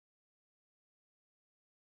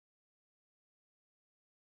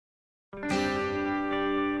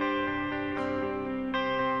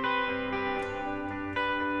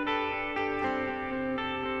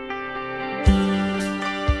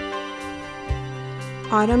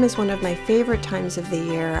Autumn is one of my favorite times of the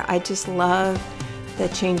year. I just love the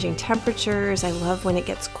changing temperatures. I love when it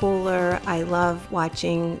gets cooler. I love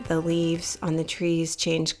watching the leaves on the trees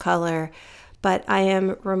change color. But I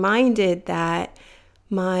am reminded that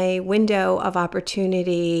my window of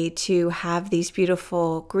opportunity to have these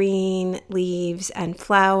beautiful green leaves and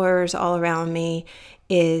flowers all around me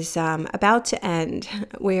is about to end.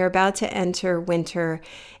 We are about to enter winter.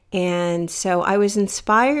 And so I was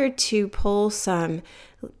inspired to pull some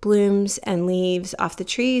blooms and leaves off the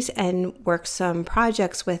trees and work some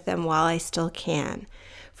projects with them while I still can.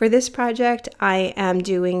 For this project, I am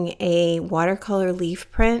doing a watercolor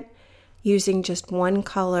leaf print using just one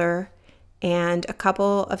color and a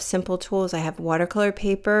couple of simple tools. I have watercolor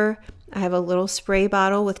paper, I have a little spray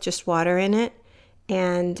bottle with just water in it,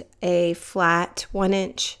 and a flat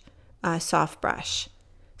 1-inch soft brush.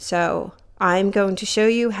 So I'm going to show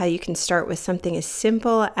you how you can start with something as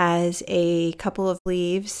simple as a couple of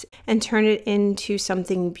leaves and turn it into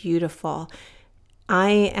something beautiful.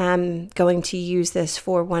 I am going to use this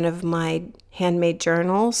for one of my handmade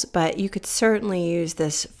journals, but you could certainly use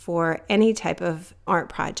this for any type of art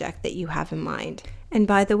project that you have in mind. And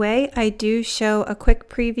by the way, I do show a quick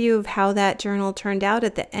preview of how that journal turned out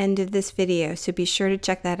at the end of this video, so be sure to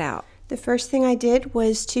check that out. The first thing I did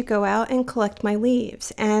was to go out and collect my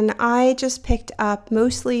leaves, and I just picked up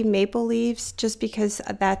mostly maple leaves just because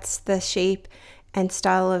that's the shape and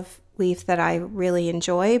style of leaf that I really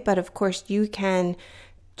enjoy, but of course you can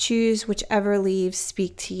choose whichever leaves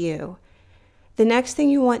speak to you. The next thing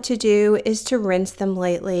you want to do is to rinse them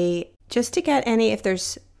lightly just to get if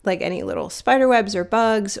there's like any little spider webs or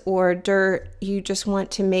bugs or dirt, you just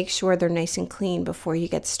want to make sure they're nice and clean before you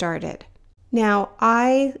get started. Now,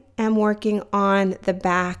 I am working on the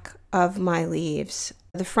back of my leaves.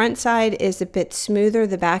 The front side is a bit smoother.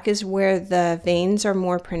 The back is where the veins are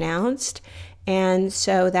more pronounced. And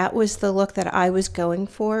so that was the look that I was going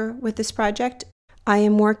for with this project. I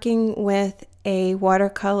am working with a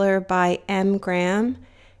watercolor by M. Graham,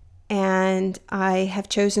 and I have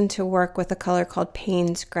chosen to work with a color called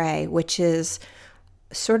Payne's Gray, which is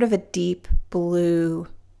sort of a deep blue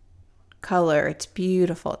color. It's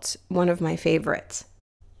beautiful. It's one of my favorites.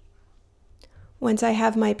 Once I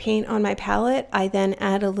have my paint on my palette, I then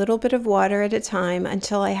add a little bit of water at a time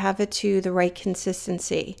until I have it to the right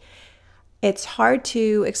consistency. It's hard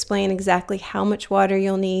to explain exactly how much water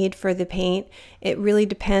you'll need for the paint. It really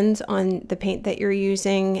depends on the paint that you're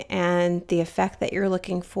using and the effect that you're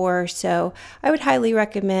looking for. So I would highly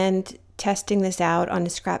recommend testing this out on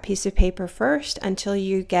a scrap piece of paper first until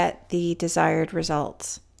you get the desired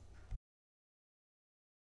results.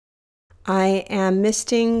 I am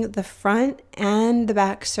misting the front and the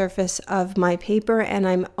back surface of my paper, and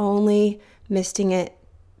I'm only misting it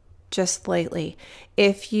just lightly.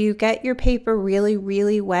 If you get your paper really,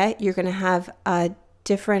 really wet, you're going to have a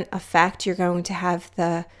different effect. You're going to have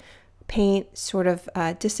the paint sort of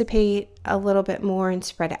dissipate a little bit more and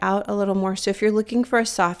spread out a little more. So if you're looking for a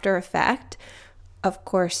softer effect, of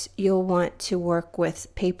course, you'll want to work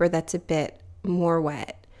with paper that's a bit more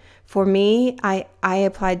wet. For me, I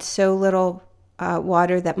applied so little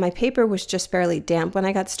water that my paper was just barely damp when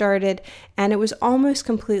I got started, and it was almost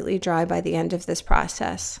completely dry by the end of this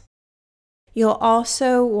process. You'll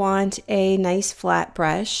also want a nice flat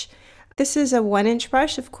brush. This is a 1-inch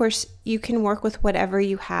brush. Of course, you can work with whatever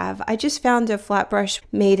you have. I just found a flat brush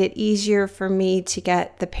made it easier for me to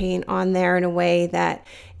get the paint on there in a way that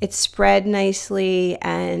it spread nicely,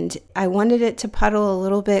 and I wanted it to puddle a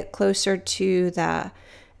little bit closer to the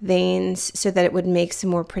veins so that it would make some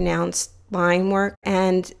more pronounced line work,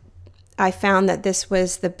 and I found that this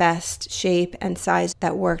was the best shape and size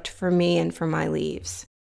that worked for me and for my leaves.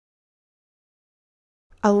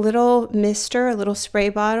 A little mister, a little spray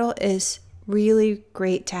bottle is really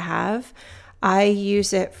great to have. I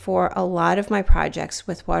use it for a lot of my projects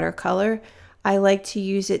with watercolor. I like to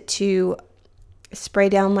use it to spray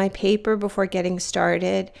down my paper before getting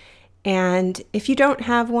started. And if you don't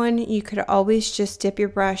have one, you could always just dip your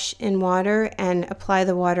brush in water and apply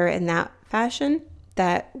the water in that fashion.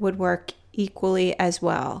 That would work equally as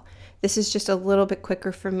well. This is just a little bit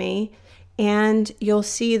quicker for me. And you'll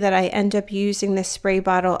see that I end up using this spray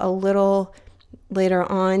bottle a little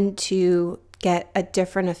later on to get a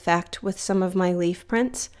different effect with some of my leaf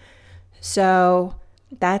prints. So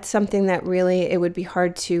that's something that really it would be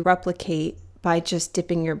hard to replicate by just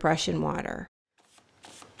dipping your brush in water.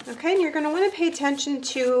 Okay, and you're going to want to pay attention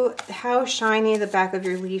to how shiny the back of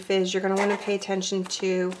your leaf is. You're going to want to pay attention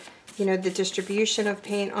to, the distribution of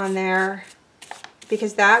paint on there,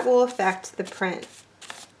 because that will affect the print.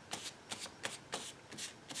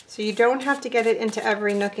 So So you don't have to get it into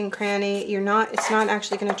every nook and cranny. It's not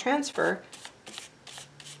actually going to transfer.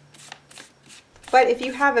 But if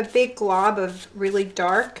you have a big glob of really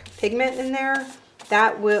dark pigment in there,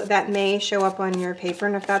 that may show up on your paper,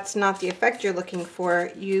 and if that's not the effect you're looking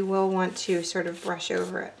for, you will want to sort of brush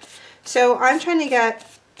over it. So I'm trying to get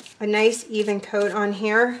a nice even coat on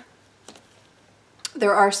here.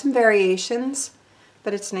 There are some variations,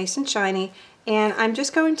 but it's nice and shiny, and I'm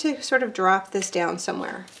just going to sort of drop this down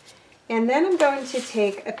somewhere. And then I'm going to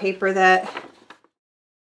take a paper that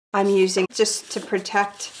I'm using just to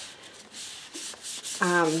protect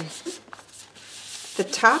the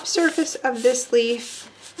top surface of this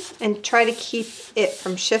leaf and try to keep it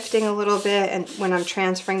from shifting a little bit and when I'm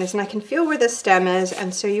transferring this, and I can feel where the stem is,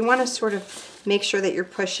 and so you want to sort of make sure that you're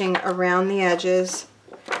pushing around the edges,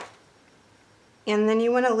 and then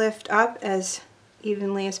you want to lift up as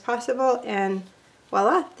evenly as possible, and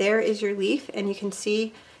voila, there is your leaf. And you can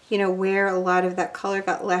see, you know, where a lot of that color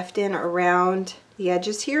got left in around the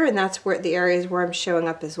edges here, and that's where the areas where I'm showing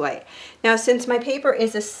up as white. Now, since my paper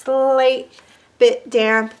is a slight bit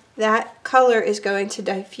damp, that color is going to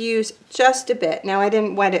diffuse just a bit. Now, I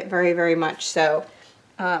didn't wet it very, very much, so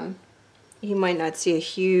you might not see a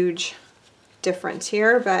huge difference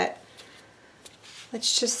here, but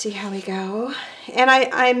let's just see how we go. And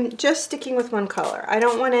I'm just sticking with one color. I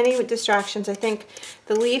don't want any distractions. I think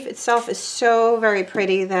the leaf itself is so very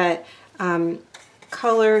pretty that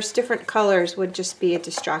different colors would just be a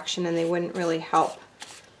distraction and they wouldn't really help.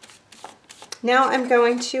 Now I'm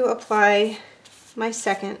going to apply my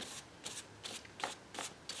second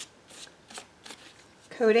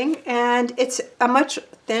coating, and it's a much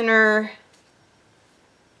thinner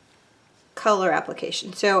color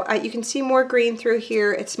application. So you can see more green through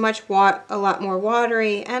here. It's a lot more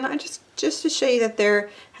watery, and I just to show you that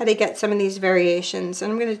how to get some of these variations.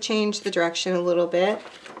 And I'm going to change the direction a little bit,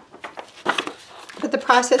 but the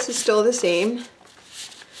process is still the same.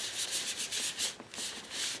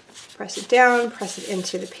 Press it down, press it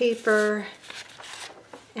into the paper,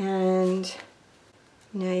 and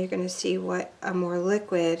now you're going to see what a more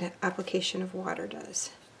liquid application of water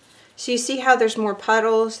does. So you see how there's more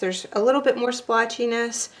puddles, there's a little bit more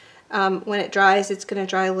splotchiness. When it dries, it's going to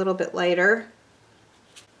dry a little bit lighter.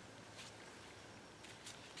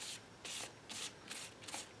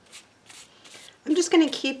 I'm just going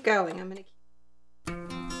to keep going.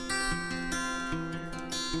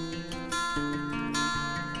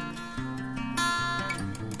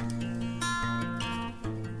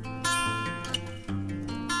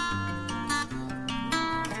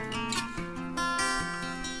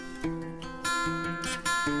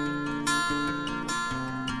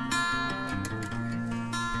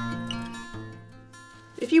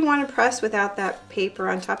 If you want to press without that paper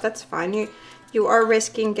on top, that's fine. You are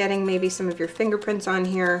risking getting maybe some of your fingerprints on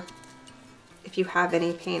here if you have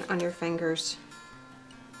any paint on your fingers.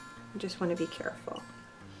 You just want to be careful.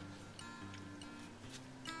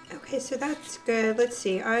 Okay, so that's good. Let's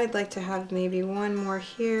see, I'd like to have maybe one more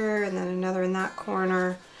here and then another in that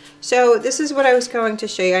corner. So this is what I was going to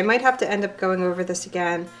show you. I might have to end up going over this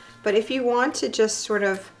again, but if you want to just sort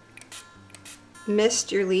of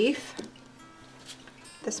mist your leaf,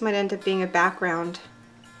 this might end up being a background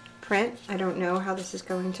print. I don't know how this is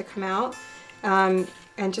going to come out. And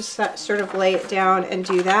just sort of lay it down and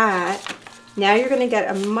do that. Now you're going to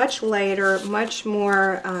get a much lighter, much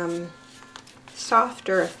more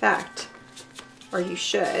softer effect, or you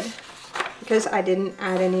should, because I didn't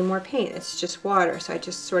add any more paint. It's just water, so I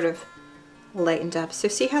just sort of lightened up. So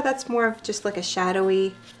see how that's more of just like a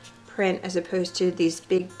shadowy print as opposed to these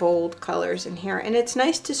big bold colors in here. And it's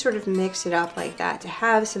nice to sort of mix it up like that, to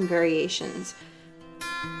have some variations.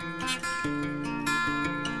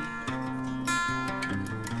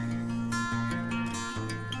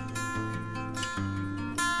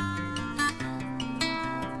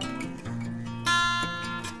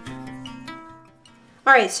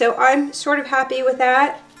 Alright, so I'm sort of happy with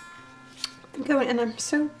that. I'm going, and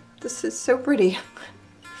this is so pretty.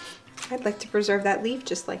 I'd like to preserve that leaf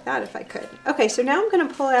just like that if I could. Okay, so now I'm going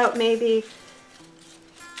to pull out maybe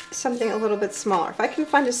something a little bit smaller. If I can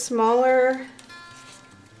find a smaller,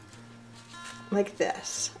 like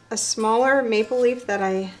this, a smaller maple leaf that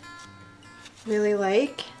I really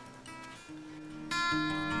like.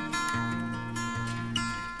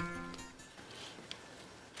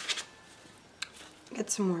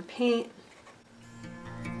 Get some more paint.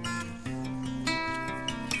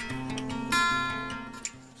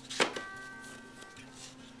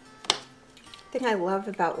 The thing I love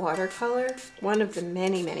about watercolor, one of the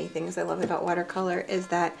many, many things I love about watercolor, is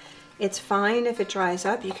that it's fine if it dries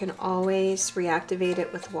up. You can always reactivate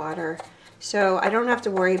it with water. So I don't have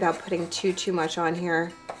to worry about putting too much on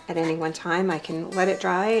here at any one time. I can let it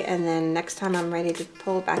dry, and then next time I'm ready to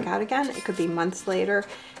pull it back out again, it could be months later,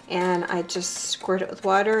 and I just squirt it with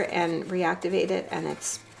water and reactivate it, and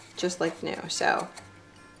it's just like new. So,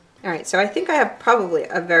 all right, so I think I have probably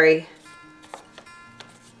a very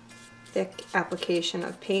thick application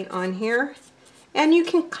of paint on here, and you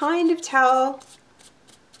can kind of tell,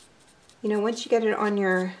 you know, once you get it on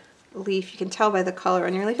your leaf, you can tell by the color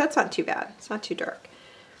on your leaf. That's not too bad. It's not too dark.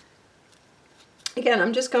 Again,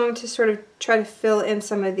 I'm just going to sort of try to fill in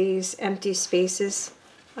some of these empty spaces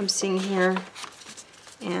I'm seeing here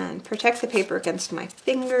and protect the paper against my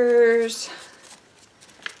fingers.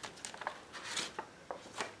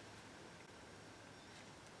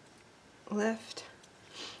 Lift.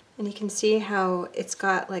 And you can see how it's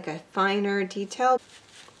got like a finer detail.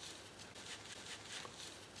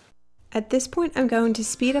 At this point, I'm going to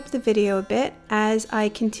speed up the video a bit as I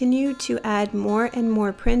continue to add more and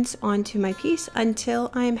more prints onto my piece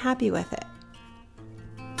until I am happy with it.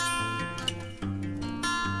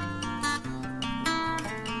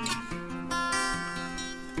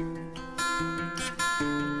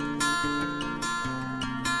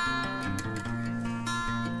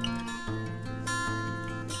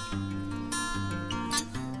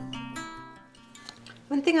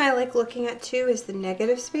 One thing I like looking at too is the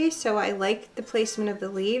negative space. So I like the placement of the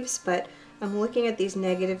leaves, but I'm looking at these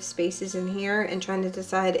negative spaces in here and trying to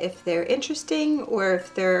decide if they're interesting or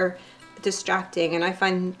if they're distracting. And I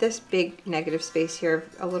find this big negative space here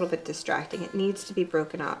a little bit distracting. It needs to be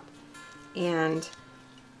broken up. And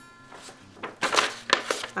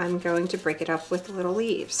I'm going to break it up with little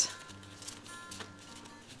leaves.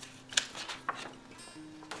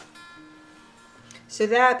 So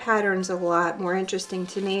that pattern's a lot more interesting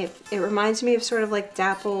to me. It reminds me of sort of like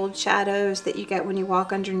dappled shadows that you get when you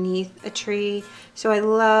walk underneath a tree. So I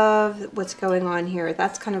love what's going on here.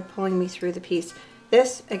 That's kind of pulling me through the piece.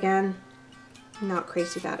 This, again, I'm not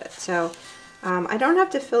crazy about it. So I don't have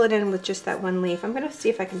to fill it in with just that one leaf. I'm gonna see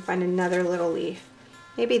if I can find another little leaf.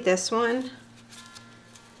 Maybe this one.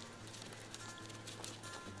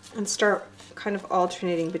 And start kind of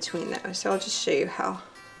alternating between those. So I'll just show you how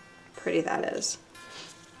pretty that is.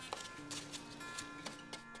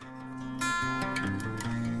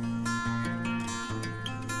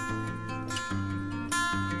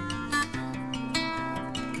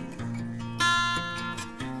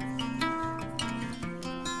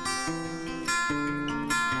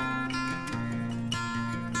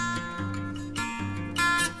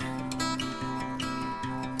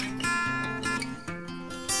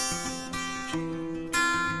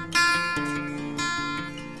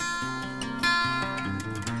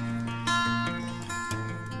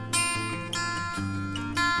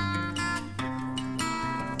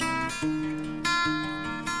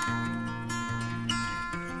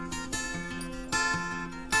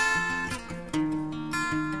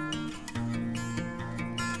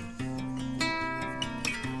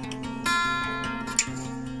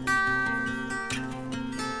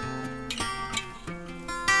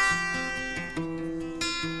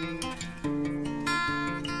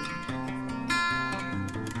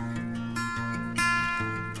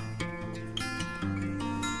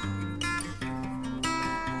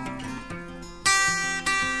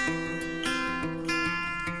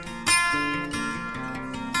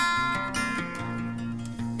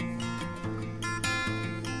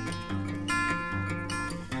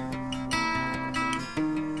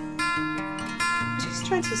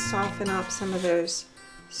 Trying to soften up some of those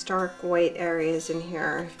stark white areas in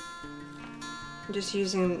here. I'm just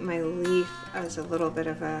using my leaf as a little bit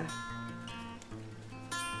of a,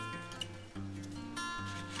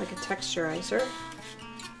 like a texturizer.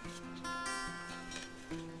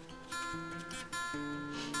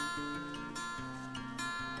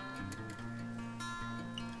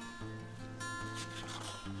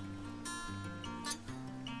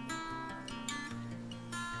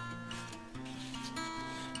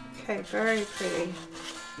 Okay, very pretty.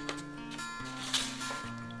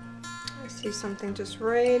 I see something just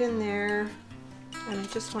right in there, and I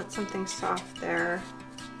just want something soft there.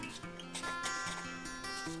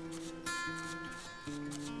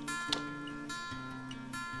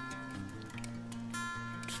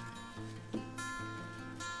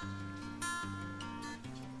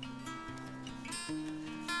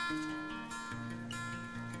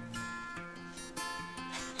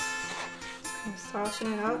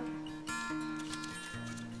 Soften it up.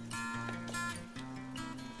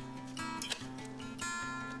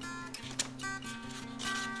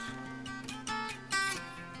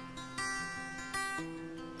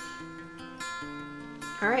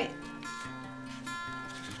 All right.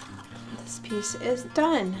 This piece is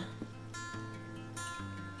done.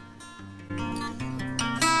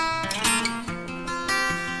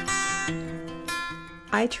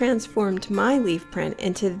 I transformed my leaf print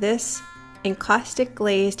into this encaustic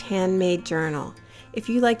glazed handmade journal. If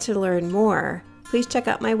you'd like to learn more, please check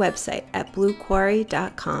out my website at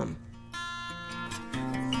bluequarry.com.